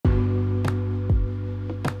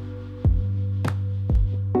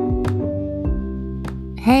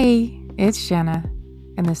Hey, it's Jenna,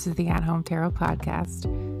 and this is the At Home Tarot Podcast,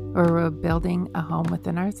 where we're building a home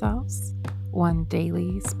within ourselves, one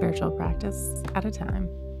daily spiritual practice at a time.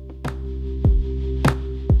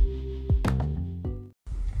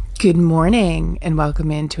 Good morning, and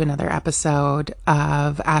welcome into another episode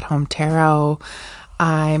of At Home Tarot.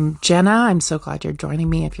 I'm Jenna. I'm so glad you're joining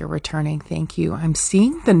me. If you're returning, thank you. I'm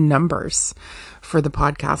seeing the numbers for the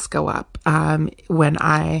podcast go up. When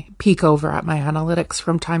I peek over at my analytics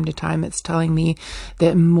from time to time, it's telling me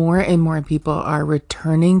that more and more people are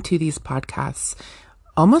returning to these podcasts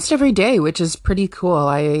almost every day, which is pretty cool.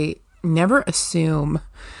 I never assume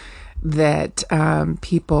that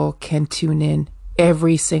people can tune in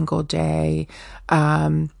every single day,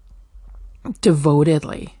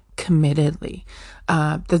 devotedly, committedly.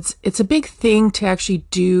 It's a big thing to actually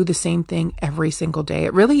do the same thing every single day.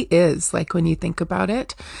 It really is, like, when you think about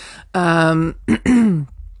it,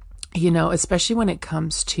 especially when it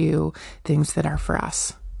comes to things that are for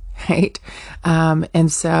us, right? And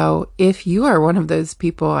so if you are one of those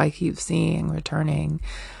people I keep seeing returning,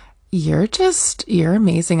 you're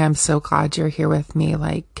amazing. I'm so glad you're here with me,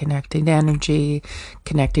 like connecting to energy,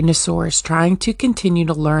 connecting to source, trying to continue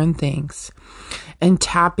to learn things and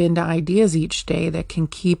tap into ideas each day that can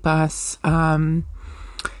keep us,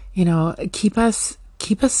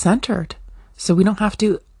 keep us centered. So we don't have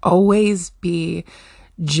to always be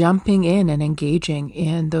jumping in and engaging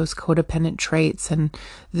in those codependent traits and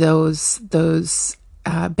those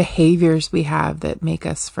behaviors we have that make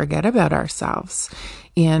us forget about ourselves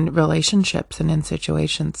in relationships and in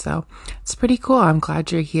situations. So it's pretty cool. I'm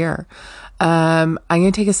glad you're here. I'm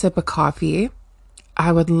going to take a sip of coffee.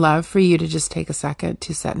 I would love for you to just take a second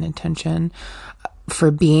to set an intention for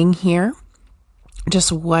being here.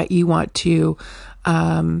 Just what you want to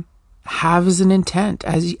have as an intent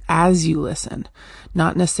as you listen.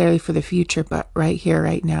 Not necessarily for the future, but right here,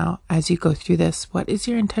 right now, as you go through this, what is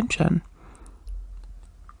your intention?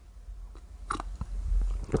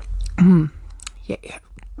 Yeah,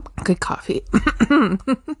 good coffee.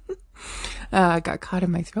 Got caught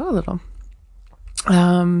in my throat a little.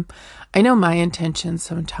 I know my intention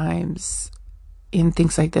sometimes in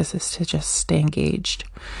things like this is to just stay engaged,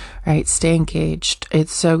 right? Stay engaged.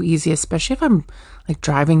 It's so easy, especially if I'm like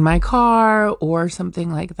driving my car or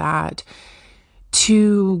something like that,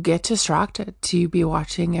 to get distracted, to be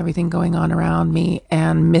watching everything going on around me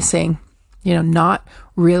and missing, not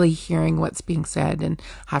really hearing what's being said and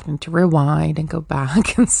having to rewind and go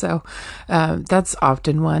back. And so that's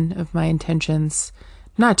often one of my intentions,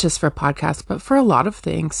 not just for podcasts, but for a lot of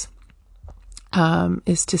things,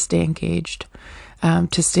 is to stay engaged,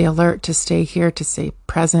 to stay alert, to stay here, to stay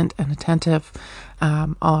present and attentive,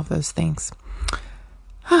 all of those things.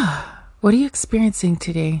 What are you experiencing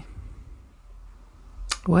today?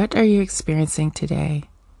 What are you experiencing today?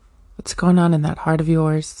 What's going on in that heart of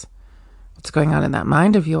yours? What's going on in that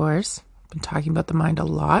mind of yours? I've been talking about the mind a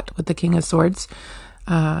lot with the King of Swords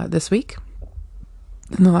this week,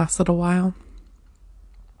 in the last little while.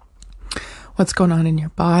 What's going on in your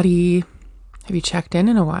body? Have you checked in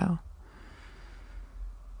a while?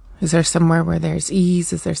 Is there somewhere where there's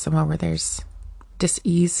ease? Is there somewhere where there's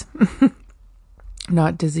dis-ease?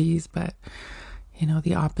 Not disease, but,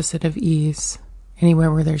 the opposite of ease.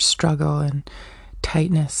 Anywhere where there's struggle and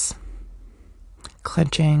tightness,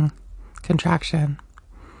 clenching, contraction.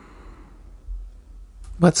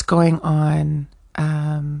 What's going on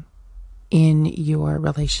in your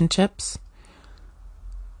relationships?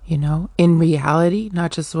 In reality,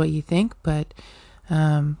 not just what you think, but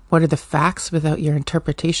what are the facts without your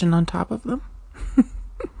interpretation on top of them?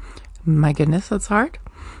 My goodness, that's hard.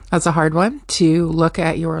 That's a hard one, to look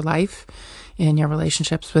at your life and your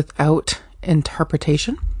relationships without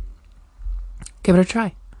interpretation. Give it a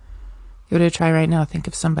try. Give it a try right now. Think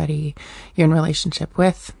of somebody you're in relationship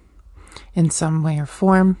with in some way or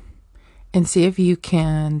form, and see if you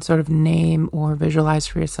can sort of name or visualize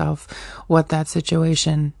for yourself what that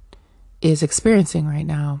situation is experiencing right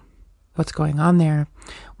now, what's going on there,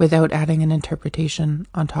 without adding an interpretation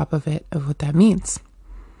on top of it of what that means.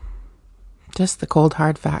 Just the cold,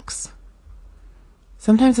 hard facts.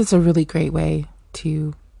 Sometimes it's a really great way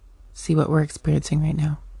to see what we're experiencing right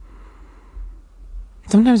now.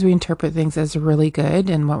 Sometimes we interpret things as really good,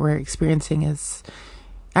 and what we're experiencing is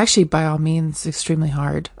actually, by all means, extremely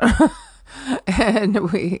hard.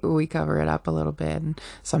 And we cover it up a little bit. And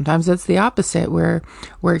sometimes it's the opposite, where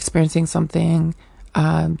we're experiencing something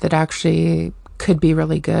that actually could be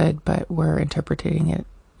really good, but we're interpreting it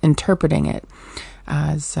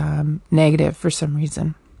as negative for some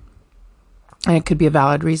reason. And it could be a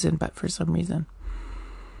valid reason, but for some reason.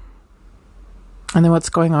 And then what's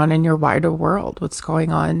going on in your wider world? What's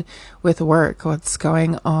going on with work? What's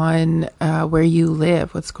going on where you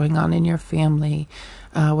live? What's going on in your family?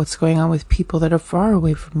 What's going on with people that are far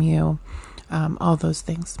away from you? All those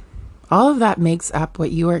things. All of that makes up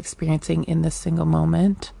what you are experiencing in this single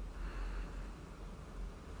moment,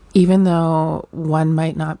 even though one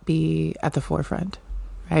might not be at the forefront,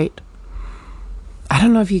 right? I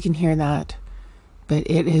don't know if you can hear that, but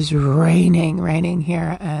it is raining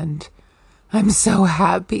here, and I'm so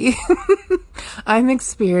happy. I'm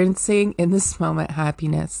experiencing in this moment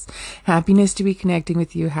happiness to be connecting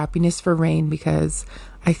with you, happiness for rain, because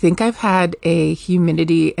I think I've had a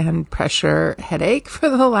humidity and pressure headache for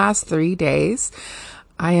the last 3 days.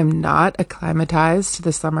 I am not acclimatized to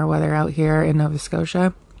the summer weather out here in Nova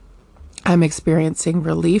Scotia. I'm experiencing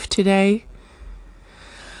relief today.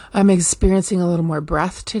 I'm experiencing a little more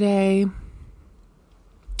breath today.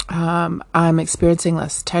 I'm experiencing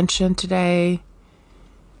less tension today.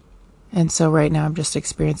 And so right now I'm just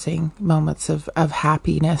experiencing moments of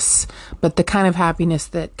happiness, but the kind of happiness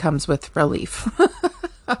that comes with relief.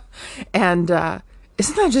 And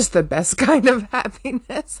isn't that just the best kind of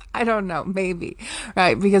happiness? I don't know, maybe,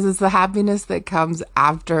 right? Because it's the happiness that comes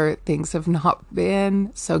after things have not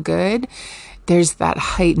been so good. There's that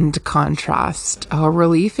heightened contrast. Oh,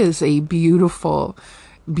 relief is a beautiful,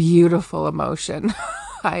 beautiful emotion.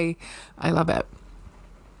 I love it.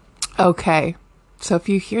 Okay. So if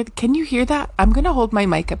you hear, can you hear that? I'm going to hold my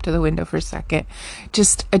mic up to the window for a second.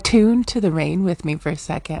 Just attune to the rain with me for a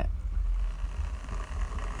second.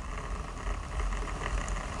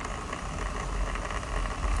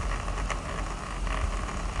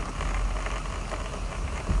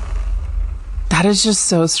 That is just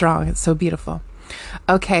so strong. It's so beautiful.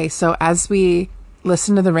 Okay. So as we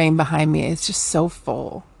listen to the rain behind me, it's just so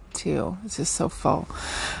full too. It's just so full.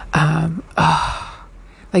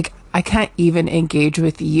 Like I can't even engage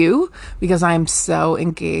with you because I'm so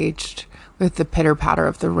engaged with the pitter patter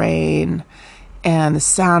of the rain and the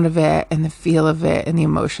sound of it and the feel of it and the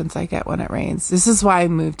emotions I get when it rains. This is why I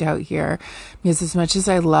moved out here, because as much as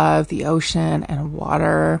I love the ocean and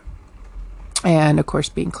water, and of course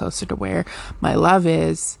being closer to where my love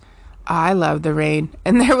is, I love the rain.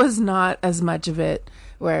 And there was not as much of it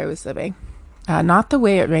where I was living. Not the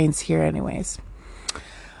way it rains here anyways.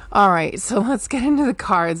 All right, so let's get into the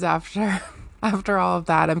cards after all of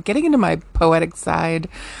that. I'm getting into my poetic side.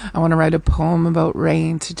 I want to write a poem about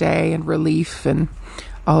rain today and relief and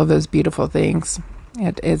all of those beautiful things.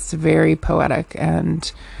 It's very poetic, and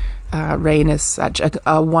rain is such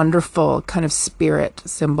a wonderful kind of spirit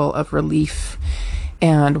symbol of relief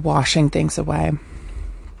and washing things away.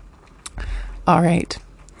 All right,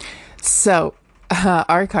 so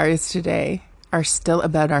our cards today are still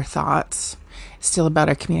about our thoughts, still about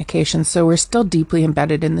our communication. So we're still deeply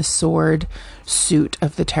embedded in the sword suit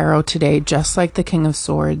of the tarot today, just like the King of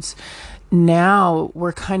Swords. Now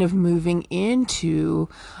we're kind of moving into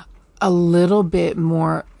a little bit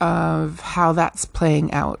more of how that's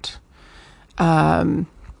playing out in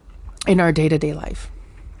our day-to-day life,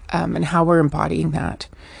 and how we're embodying that.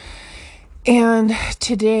 And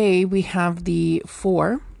today we have the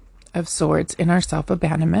Four of Swords in our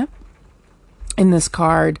self-abandonment. In this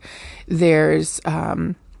card, there's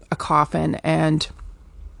a coffin, and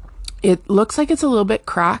it looks like it's a little bit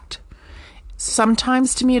cracked.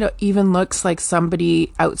 Sometimes to me, it even looks like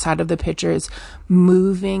somebody outside of the picture is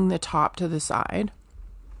moving the top to the side.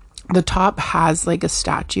 The top has like a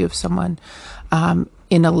statue of someone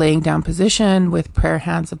in a laying down position with prayer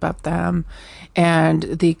hands above them. And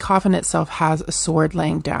the coffin itself has a sword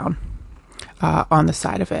laying down on the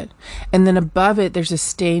side of it. And then above it, there's a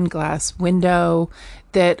stained glass window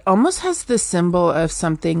that almost has the symbol of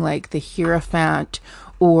something like the Hierophant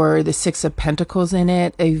or the Six of Pentacles in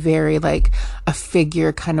it, a very like a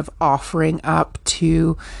figure kind of offering up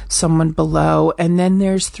to someone below. And then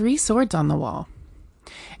there's 3 swords on the wall.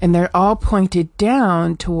 And they're all pointed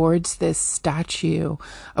down towards this statue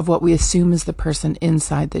of what we assume is the person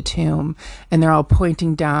inside the tomb. And they're all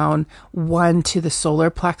pointing down, one to the solar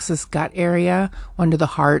plexus gut area, one to the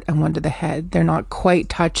heart, and one to the head. They're not quite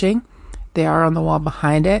touching. They are on the wall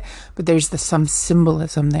behind it, but there's some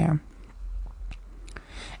symbolism there.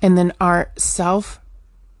 And then our self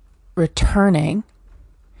returning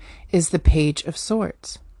is the Page of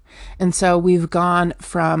Swords. And so we've gone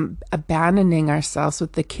from abandoning ourselves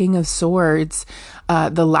with the King of Swords,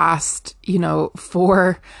 the last,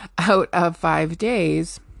 4 out of 5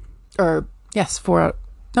 days, or yes,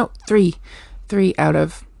 3 out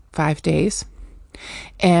of 5 days.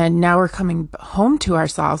 And now we're coming home to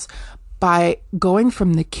ourselves by going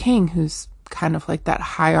from the king, who's kind of like that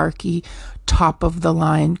hierarchy, top of the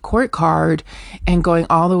line court card, and going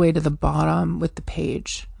all the way to the bottom with the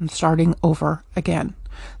page and starting over again.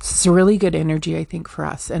 So it's a really good energy, I think, for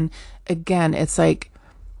us. And again, it's like,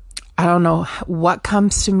 I don't know what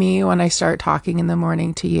comes to me when I start talking in the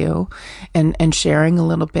morning to you and sharing a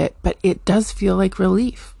little bit, but it does feel like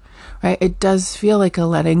relief, right? It does feel like a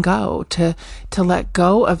letting go, to let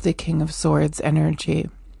go of the King of Swords energy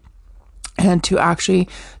and to actually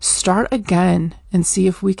start again and see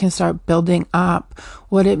if we can start building up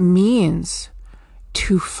what it means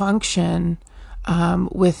to function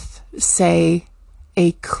with, say,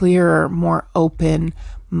 a clearer, more open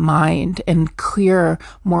mind and clearer,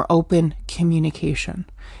 more open communication.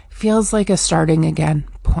 Feels like a starting again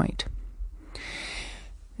point.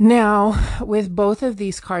 Now, with both of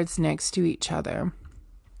these cards next to each other,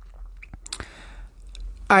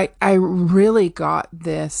 I really got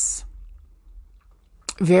this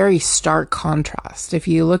very stark contrast. If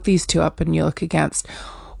you look these two up and you look against,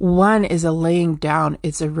 one is a laying down,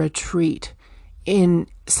 it's a retreat. In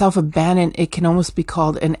self-abandon, it can almost be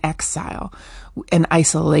called an exile, an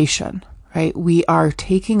isolation, right? We are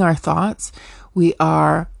taking our thoughts, we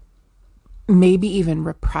are maybe even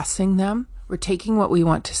repressing them. We're taking what we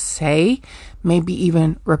want to say, maybe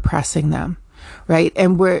even repressing them, right?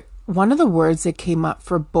 And one of the words that came up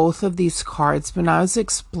for both of these cards when I was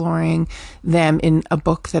exploring them in a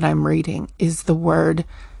book that I'm reading is the word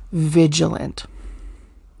vigilant.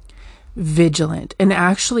 Vigilant. And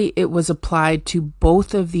actually it was applied to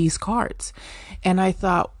both of these cards. And I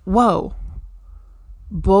thought, whoa,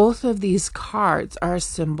 both of these cards are a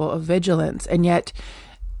symbol of vigilance. And yet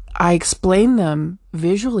I explained them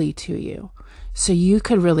visually to you so you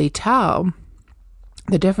could really tell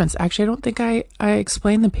the difference. Actually, I don't think I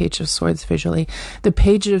explained the Page of Swords visually. The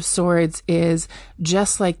Page of Swords is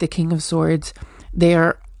just like the King of Swords. They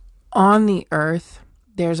are on the earth.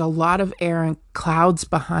 There's a lot of air and clouds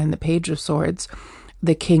behind the Page of Swords.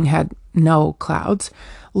 The king had no clouds.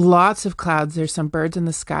 Lots of clouds. There's some birds in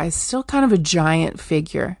the sky. Still kind of a giant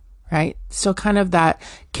figure, right? Still kind of that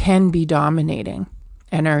can be dominating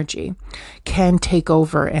energy, can take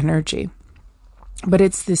over energy. But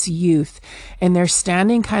it's this youth, and they're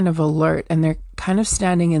standing kind of alert, and they're kind of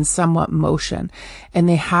standing in somewhat motion, and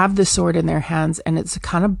they have the sword in their hands, and it's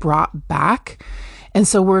kind of brought back. And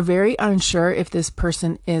so we're very unsure if this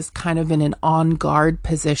person is kind of in an on guard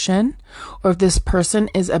position, or if this person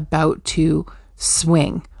is about to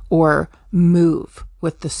swing or move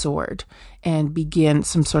with the sword and begin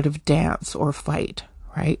some sort of dance or fight,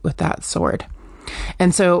 right, with that sword.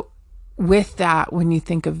 And so with that, when you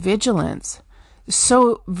think of vigilance,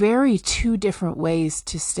 so very two different ways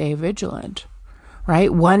to stay vigilant,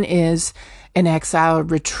 right? One is an exile,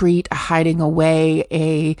 retreat, a hiding away,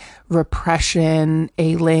 a repression,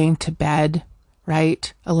 a laying to bed,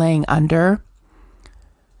 right? A laying under,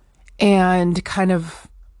 and kind of,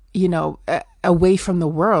 away from the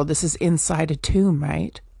world. This is inside a tomb,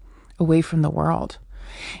 right? Away from the world.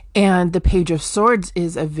 And the Page of Swords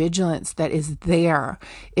is a vigilance that is there.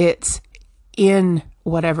 It's in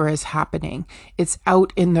whatever is happening. It's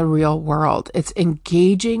out in the real world. It's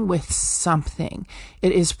engaging with something.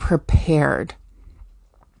 It is prepared.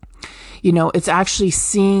 It's actually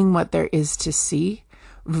seeing what there is to see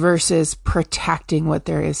versus protecting what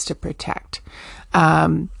there is to protect.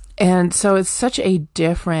 And so it's such a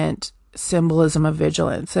different symbolism of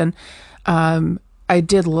vigilance. And I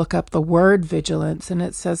did look up the word vigilance, and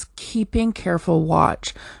it says keeping careful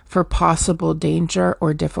watch for possible danger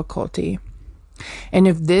or difficulty. And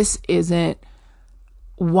if this isn't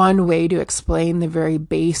one way to explain the very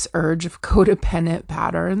base urge of codependent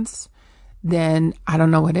patterns, then I don't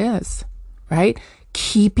know what is, right?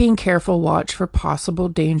 Keeping careful watch for possible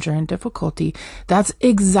danger and difficulty. That's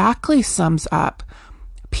exactly sums up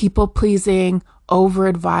people pleasing, over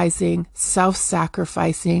advising,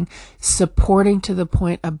 self-sacrificing, supporting to the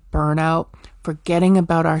point of burnout, forgetting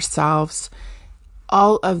about ourselves.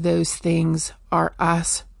 All of those things are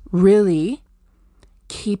us really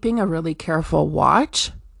keeping a really careful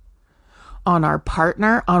watch on our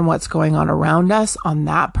partner, on what's going on around us, on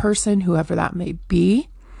that person, whoever that may be,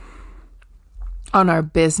 on our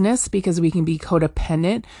business, because we can be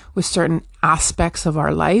codependent with certain aspects of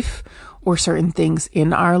our life or certain things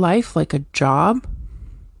in our life, like a job.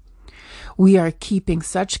 We are keeping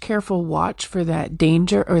such careful watch for that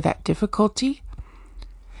danger or that difficulty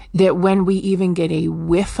that when we even get a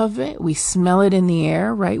whiff of it, we smell it in the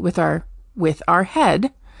air, right? With our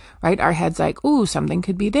head, right? Our head's like, ooh, something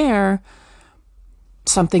could be there.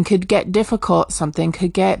 Something could get difficult. Something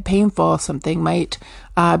could get painful. Something might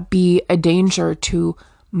be a danger to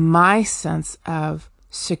my sense of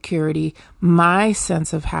security, my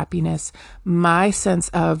sense of happiness, my sense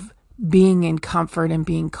of being in comfort and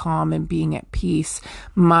being calm and being at peace,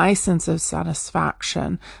 my sense of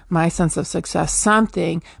satisfaction, my sense of success.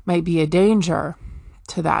 Something might be a danger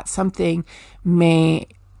to that. Something may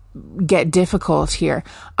get difficult here.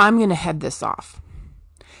 I'm going to head this off.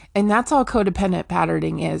 And that's all codependent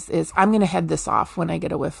patterning is I'm going to head this off when I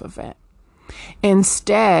get a whiff of it.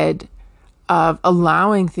 Instead of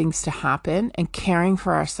allowing things to happen and caring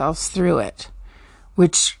for ourselves through it,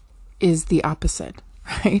 which is the opposite,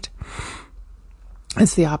 right?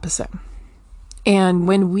 It's the opposite. And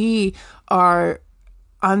when we are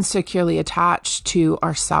unsecurely attached to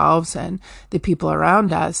ourselves and the people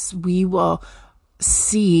around us, we will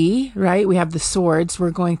see, right? We have the swords.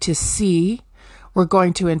 We're going to see, we're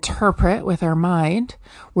going to interpret with our mind.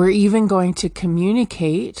 We're even going to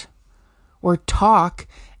communicate or talk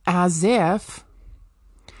as if,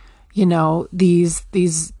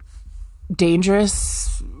 these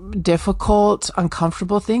dangerous, difficult,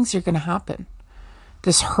 uncomfortable things are going to happen.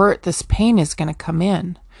 This hurt, this pain is going to come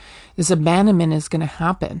in. This abandonment is going to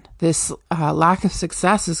happen. This lack of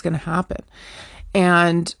success is going to happen.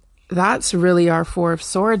 And that's really our Four of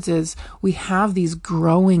Swords, is we have these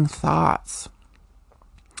growing thoughts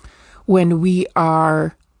when we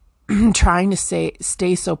are trying to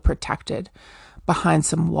stay so protected behind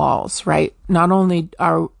some walls, right? Not only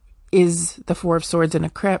is the Four of Swords in a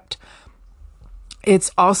crypt,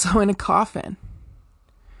 it's also in a coffin,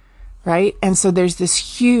 right? And so there's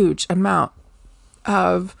this huge amount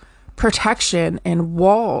of protection and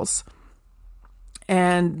walls,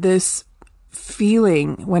 and this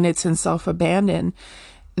feeling when it's in self-abandon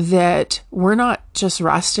that we're not just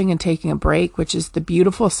resting and taking a break, which is the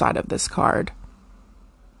beautiful side of this card.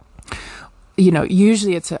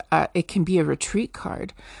 Usually it can be a retreat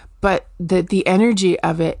card, but the energy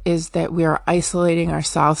of it is that we are isolating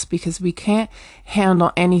ourselves because we can't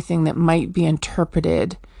handle anything that might be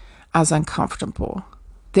interpreted as uncomfortable,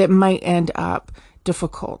 that might end up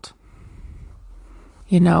difficult,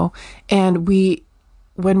 and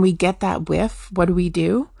when we get that whiff, what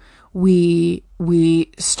do? We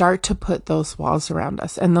start to put those walls around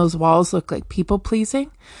us, and those walls look like people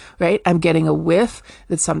pleasing, right? I'm getting a whiff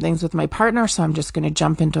that something's with my partner, so I'm just going to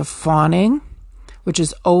jump into fawning, which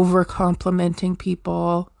is over complimenting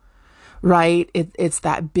people, right? It's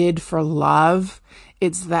that bid for love.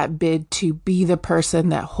 It's that bid to be the person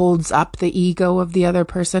that holds up the ego of the other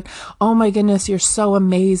person. Oh my goodness, you're so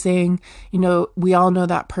amazing. We all know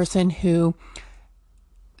that person who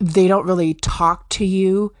they don't really talk to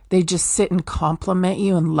you. They just sit and compliment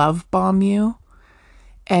you and love bomb you.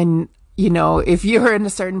 And, if you're in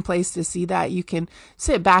a certain place to see that, you can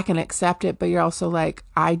sit back and accept it, but you're also like,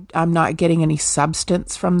 I'm not getting any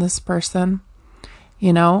substance from this person.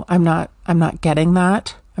 I'm not getting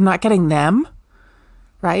that. I'm not getting them,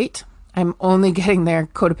 right? I'm only getting their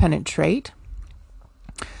codependent trait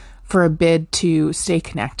for a bid to stay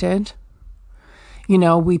connected.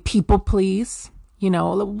 We people please.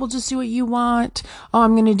 We'll just do what you want. Oh,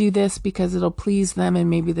 I'm going to do this because it'll please them,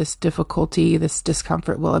 and maybe this difficulty, this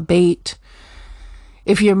discomfort will abate.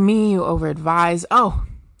 If you're me, you over-advise. Oh,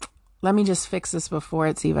 let me just fix this before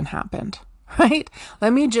it's even happened, right?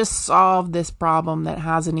 Let me just solve this problem that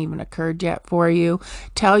hasn't even occurred yet for you,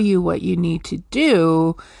 tell you what you need to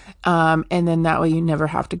do, and then that way you never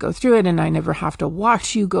have to go through it, and I never have to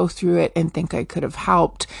watch you go through it and think I could have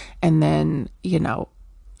helped, and then,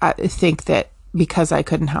 I think that because I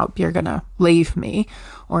couldn't help, you're going to leave me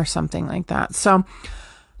or something like that. So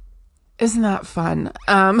isn't that fun?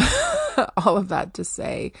 All of that to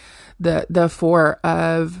say the Four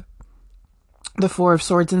of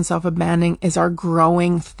Swords and self-abandoning is our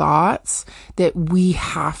growing thoughts that we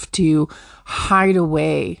have to hide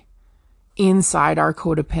away inside our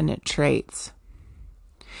codependent traits,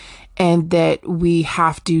 and that we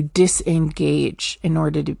have to disengage in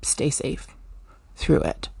order to stay safe through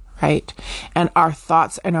it. Right? And our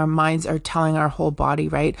thoughts and our minds are telling our whole body,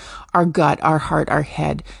 right? Our gut, our heart, our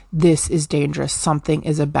head, this is dangerous. Something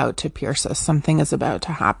is about to pierce us. Something is about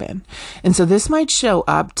to happen. And so this might show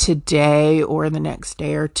up today or the next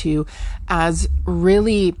day or two as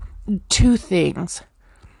really two things.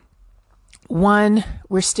 One,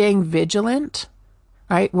 we're staying vigilant,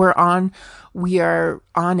 right? We are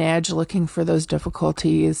on edge looking for those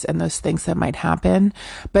difficulties and those things that might happen,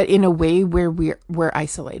 but in a way where we're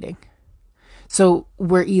isolating. So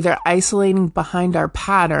we're either isolating behind our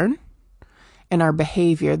pattern and our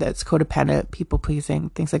behavior that's codependent, people pleasing,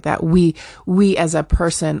 things like that. We as a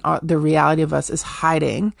person, the reality of us is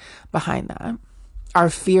hiding behind that. Our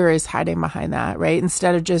fear is hiding behind that, right?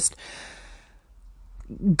 Instead of just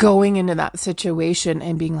going into that situation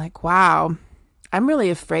and being like, wow, I'm really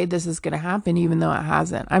afraid this is going to happen, even though it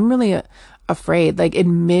hasn't. I'm really afraid, like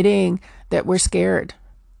admitting that we're scared,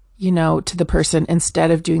 to the person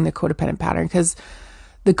instead of doing the codependent pattern. Because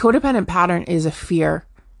the codependent pattern is a fear,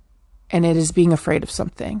 and it is being afraid of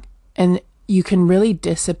something. And you can really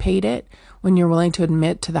dissipate it when you're willing to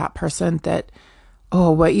admit to that person that,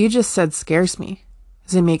 oh, what you just said scares me,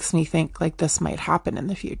 because it makes me think like this might happen in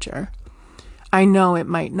the future. I know it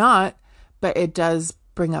might not, but it does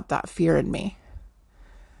bring up that fear in me.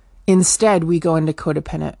 Instead, we go into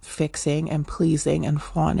codependent fixing and pleasing and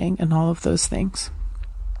fawning and all of those things.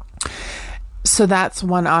 So that's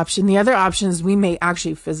one option. The other option is we may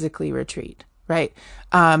actually physically retreat, right?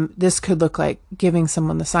 This could look like giving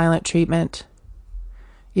someone the silent treatment,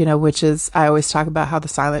 which is, I always talk about how the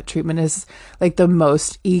silent treatment is like the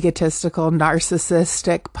most egotistical,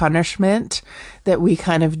 narcissistic punishment that we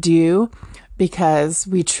kind of do, because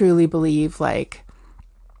we truly believe that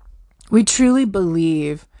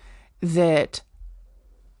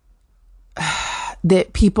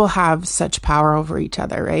people have such power over each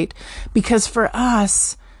other, right? Because for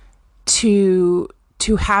us to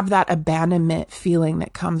have that abandonment feeling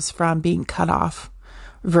that comes from being cut off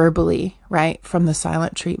verbally, right, from the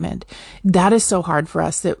silent treatment, that is so hard for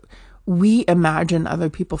us that we imagine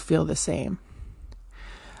other people feel the same.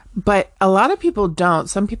 But a lot of people don't.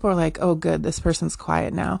 Some people are like, oh, good, this person's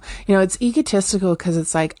quiet now. It's egotistical because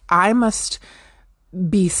it's like, I must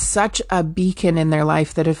be such a beacon in their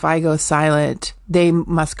life that if I go silent, they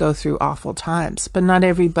must go through awful times. But not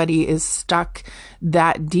everybody is stuck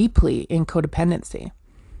that deeply in codependency.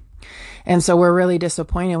 And so we're really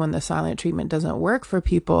disappointed when the silent treatment doesn't work for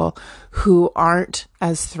people who aren't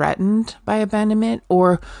as threatened by abandonment,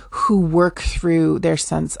 or who work through their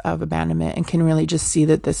sense of abandonment and can really just see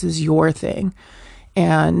that this is your thing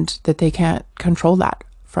and that they can't control that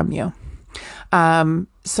from you.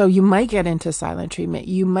 So you might get into silent treatment.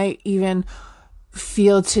 You might even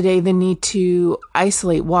feel today the need to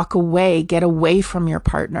isolate, walk away, get away from your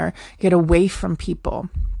partner, get away from people.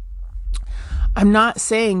 I'm not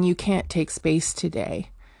saying you can't take space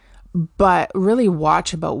today, but really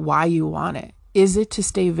watch about why you want it. Is it to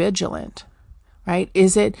stay vigilant, right?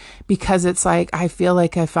 Is it because it's like, I feel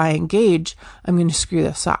like if I engage, I'm going to screw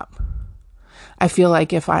this up. I feel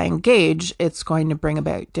like if I engage, it's going to bring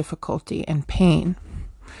about difficulty and pain.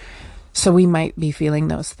 So we might be feeling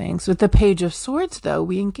those things. With the Page of Swords, though,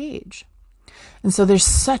 we engage. And so there's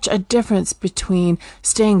such a difference between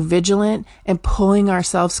staying vigilant and pulling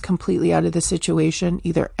ourselves completely out of the situation,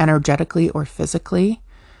 either energetically or physically,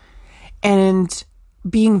 and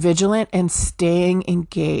being vigilant and staying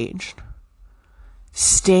engaged,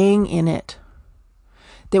 staying in it,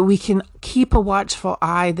 that we can keep a watchful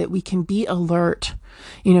eye, that we can be alert,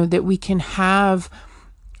 that we can have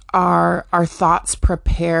our thoughts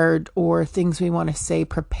prepared, or things we want to say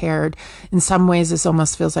prepared. In some ways, this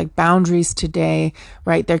almost feels like boundaries today,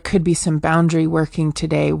 right? There could be some boundary working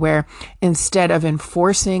today where instead of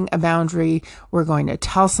enforcing a boundary, we're going to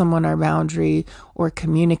tell someone our boundary or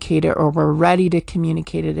communicate it, or we're ready to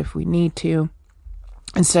communicate it if we need to,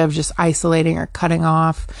 instead of just isolating or cutting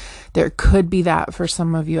off. There could be that for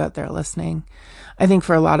some of you out there listening. I think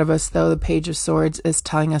for a lot of us, though, the Page of Swords is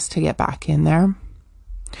telling us to get back in there,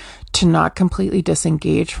 to not completely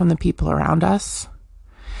disengage from the people around us.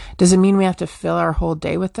 Does it mean we have to fill our whole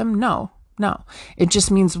day with them? No. It just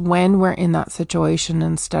means when we're in that situation,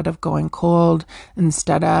 instead of going cold,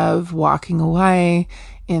 instead of walking away,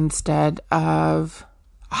 instead of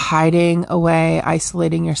hiding away,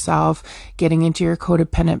 isolating yourself, getting into your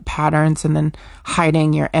codependent patterns, and then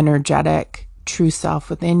hiding your energetic true self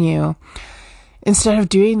within you, instead of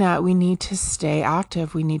doing that, we need to stay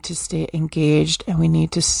active, we need to stay engaged, and we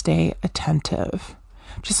need to stay attentive.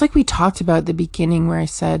 Just like we talked about at the beginning, where I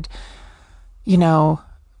said,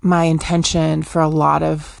 my intention for a lot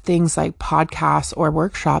of things like podcasts or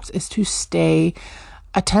workshops is to stay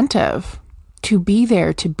attentive, to be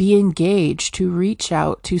there, to be engaged, to reach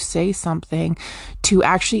out, to say something, to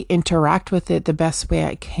actually interact with it the best way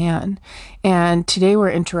I can. And today we're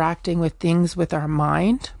interacting with things with our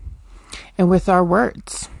mind and with our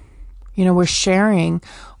words. We're sharing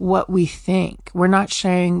what we think. We're not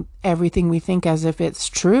sharing everything we think as if it's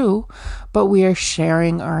true, but we are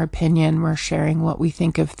sharing our opinion. We're sharing what we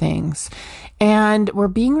think of things. And we're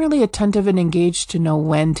being really attentive and engaged to know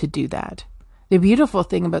when to do that. The beautiful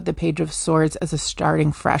thing about the Page of Swords as a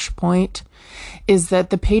starting fresh point is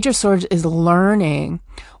that the Page of Swords is learning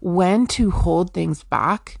when to hold things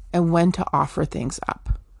back and when to offer things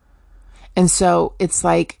up. And so it's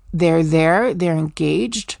like they're there, they're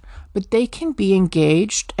engaged, but they can be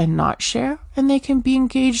engaged and not share, and they can be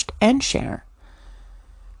engaged and share.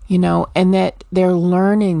 And that they're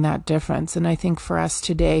learning that difference. And I think for us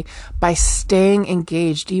today, by staying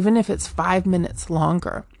engaged, even if it's 5 minutes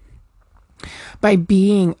longer, by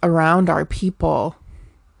being around our people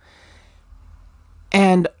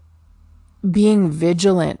and being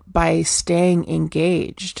vigilant by staying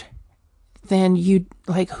engaged, then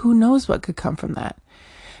who knows what could come from that?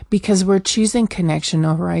 Because we're choosing connection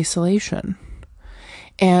over isolation.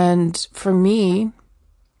 And for me,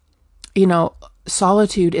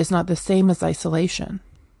 solitude is not the same as isolation.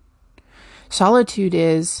 Solitude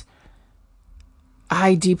is,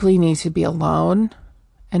 I deeply need to be alone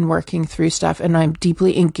and working through stuff, and I'm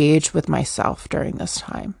deeply engaged with myself during this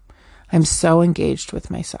time. I'm so engaged with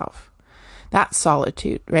myself. That's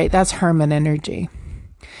solitude, right? That's hermit energy.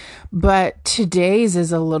 But today's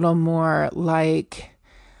is a little more like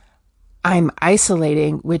I'm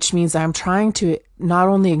isolating, which means I'm trying to not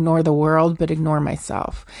only ignore the world, but ignore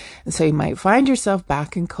myself. And so you might find yourself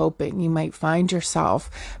back in coping. You might find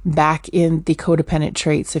yourself back in the codependent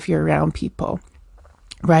traits if you're around people,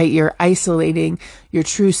 right? You're isolating your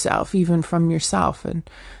true self, even from yourself. And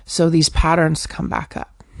so these patterns come back up.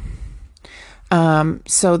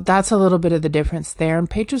 So that's a little bit of the difference there. And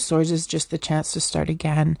Page of Swords is just the chance to start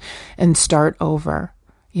again and start over.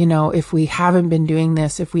 If we haven't been doing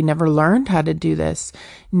this, if we never learned how to do this,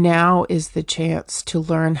 now is the chance to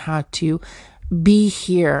learn how to be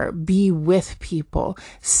here, be with people,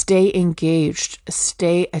 stay engaged,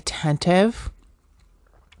 stay attentive,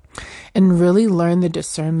 and really learn the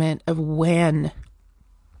discernment of when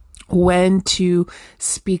to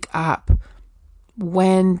speak up,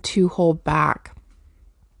 when to hold back,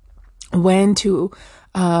 when to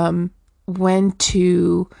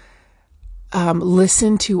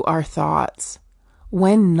listen to our thoughts,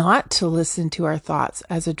 when not to listen to our thoughts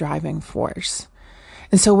as a driving force.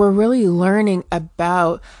 And so we're really learning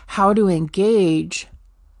about how to engage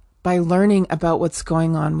by learning about what's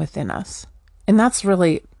going on within us. And that's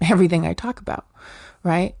really everything I talk about,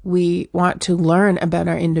 right? We want to learn about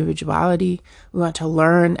our individuality. We want to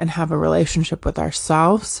learn and have a relationship with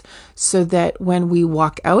ourselves so that when we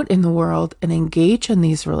walk out in the world and engage in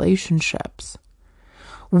these relationships,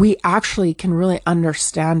 we actually can really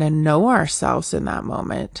understand and know ourselves in that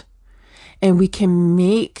moment. And we can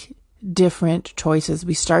make different choices.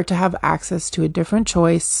 We start to have access to a different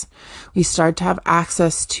choice. We start to have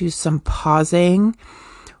access to some pausing.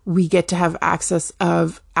 We get to have access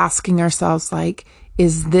of asking ourselves,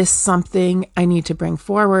 is this something I need to bring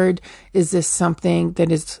forward? Is this something that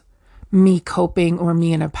is me coping or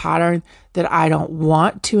me in a pattern that I don't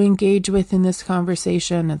want to engage with in this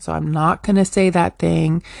conversation? And so I'm not going to say that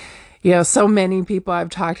thing. So many people I've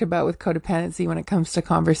talked about with codependency when it comes to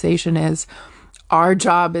conversation is our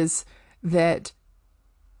job is that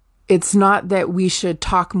it's not that we should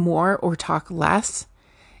talk more or talk less.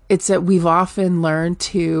 It's that we've often learned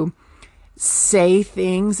to say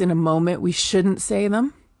things in a moment we shouldn't say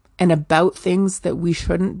them and about things that we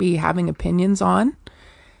shouldn't be having opinions on.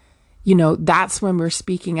 That's when we're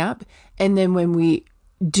speaking up. And then when we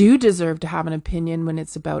do deserve to have an opinion, when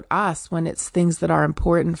it's about us, when it's things that are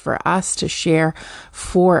important for us to share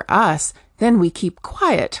for us, then we keep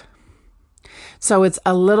quiet. So it's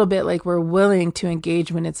a little bit like we're willing to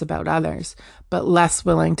engage when it's about others, but less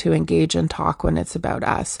willing to engage and talk when it's about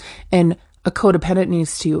us. And a codependent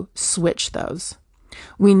needs to switch those.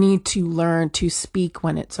 We need to learn to speak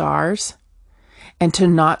when it's ours and to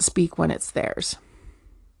not speak when it's theirs.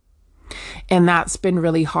 And that's been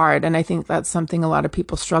really hard. And I think that's something a lot of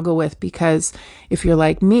people struggle with, because if you're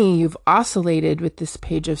like me, you've oscillated with this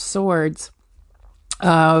Page of Swords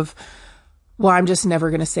of, well, I'm just never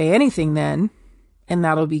going to say anything then, and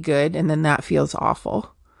that'll be good. And then that feels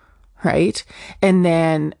awful, right? And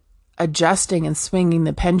then adjusting and swinging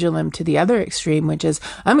the pendulum to the other extreme, which is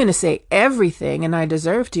I'm going to say everything and I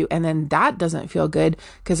deserve to. And then that doesn't feel good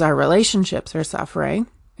because our relationships are suffering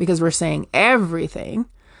because we're saying everything.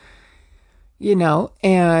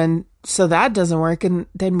 And so that doesn't work. And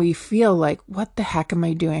then we feel like, what the heck am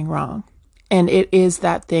I doing wrong? And it is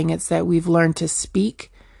that thing. It's that we've learned to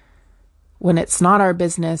speak when it's not our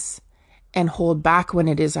business and hold back when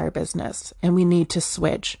it is our business. And we need to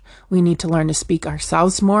switch. We need to learn to speak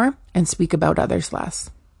ourselves more and speak about others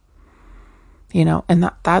less.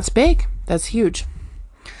 And that's big. That's huge.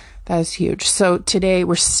 That is huge. So today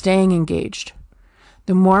we're staying engaged.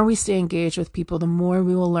 The more we stay engaged with people, the more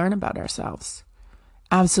we will learn about ourselves.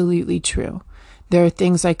 Absolutely true. There are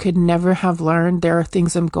things I could never have learned. There are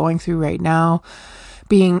things I'm going through right now,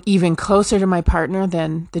 being even closer to my partner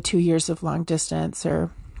than the 2 years of long distance, or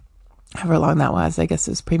however long that was. I guess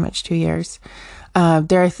it was pretty much 2 years.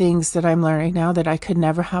 There are things that I'm learning now that I could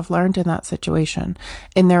never have learned in that situation.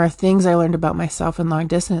 And there are things I learned about myself in long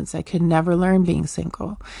distance I could never learn being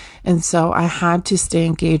single. And so I had to stay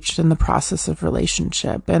engaged in the process of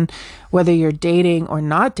relationship. And whether you're dating or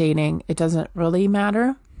not dating, it doesn't really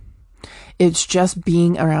matter. It's just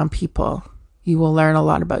being around people. You will learn a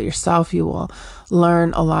lot about yourself. You will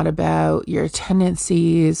learn a lot about your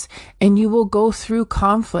tendencies, and you will go through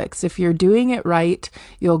conflicts. If you're doing it right,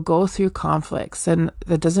 you'll go through conflicts. And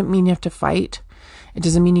that doesn't mean you have to fight. It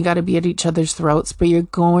doesn't mean you got to be at each other's throats, but you're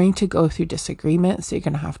going to go through disagreements you're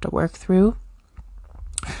going to have to work through.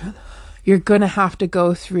 You're going to have to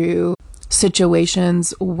go through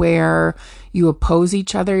situations where you oppose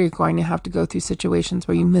each other. You're going to have to go through situations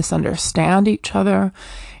where you misunderstand each other.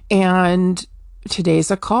 And today's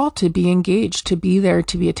a call to be engaged, to be there,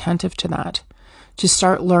 to be attentive to that, to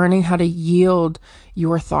start learning how to yield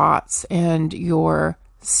your thoughts and your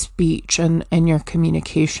speech and your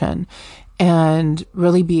communication, and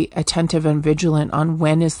really be attentive and vigilant on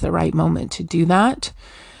when is the right moment to do that.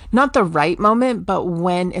 Not the right moment, but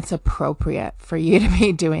when it's appropriate for you to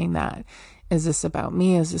be doing that. Is this about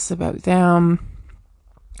me? Is this about them?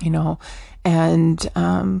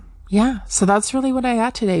 So that's really what I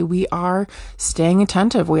got today. We are staying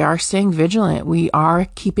attentive. We are staying vigilant. We are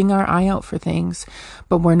keeping our eye out for things,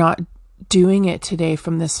 but we're not doing it today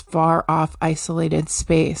from this far off isolated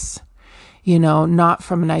space. Not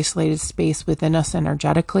from an isolated space within us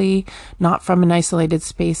energetically, not from an isolated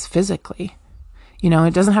space physically.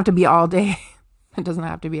 It doesn't have to be all day. It doesn't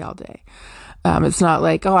have to be all day. It's not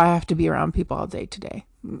like, I have to be around people all day today.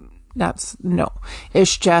 No.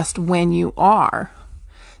 It's just when you are,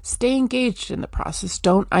 stay engaged in the process.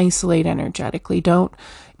 Don't isolate energetically. Don't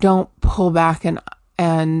pull back and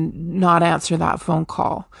not answer that phone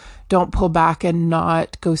call. Don't pull back and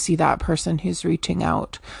not go see that person who's reaching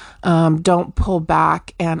out. Don't pull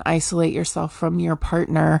back and isolate yourself from your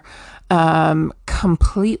partner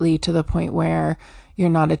completely to the point where you're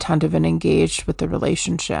not attentive and engaged with the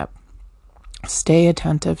relationship. Stay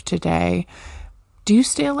attentive today. Do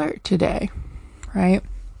stay alert today, right?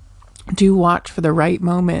 Do watch for the right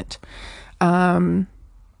moment to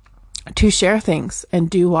share things, and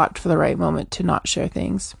do watch for the right moment to not share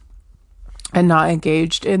things and not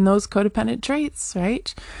engaged in those codependent traits,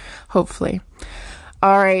 right? Hopefully.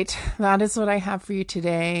 All right. That is what I have for you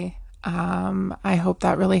today. I hope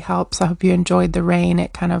that really helps. I hope you enjoyed the rain.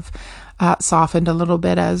 It kind of softened a little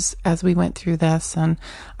bit as we went through this. And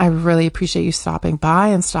I really appreciate you stopping by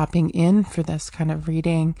and stopping in for this kind of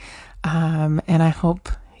reading. And I hope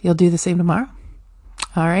you'll do the same tomorrow.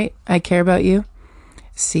 All right. I care about you.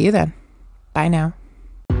 See you then. Bye now.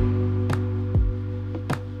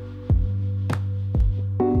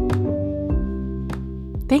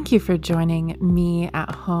 Thank you for joining me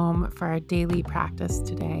at home for our daily practice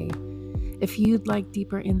today. If you'd like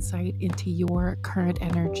deeper insight into your current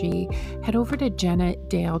energy, head over to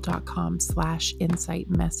jennadale.com/insight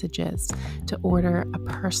messages to order a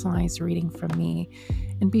personalized reading from me.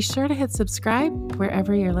 And be sure to hit subscribe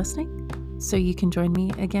wherever you're listening so you can join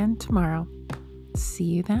me again tomorrow. See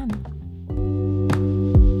you then.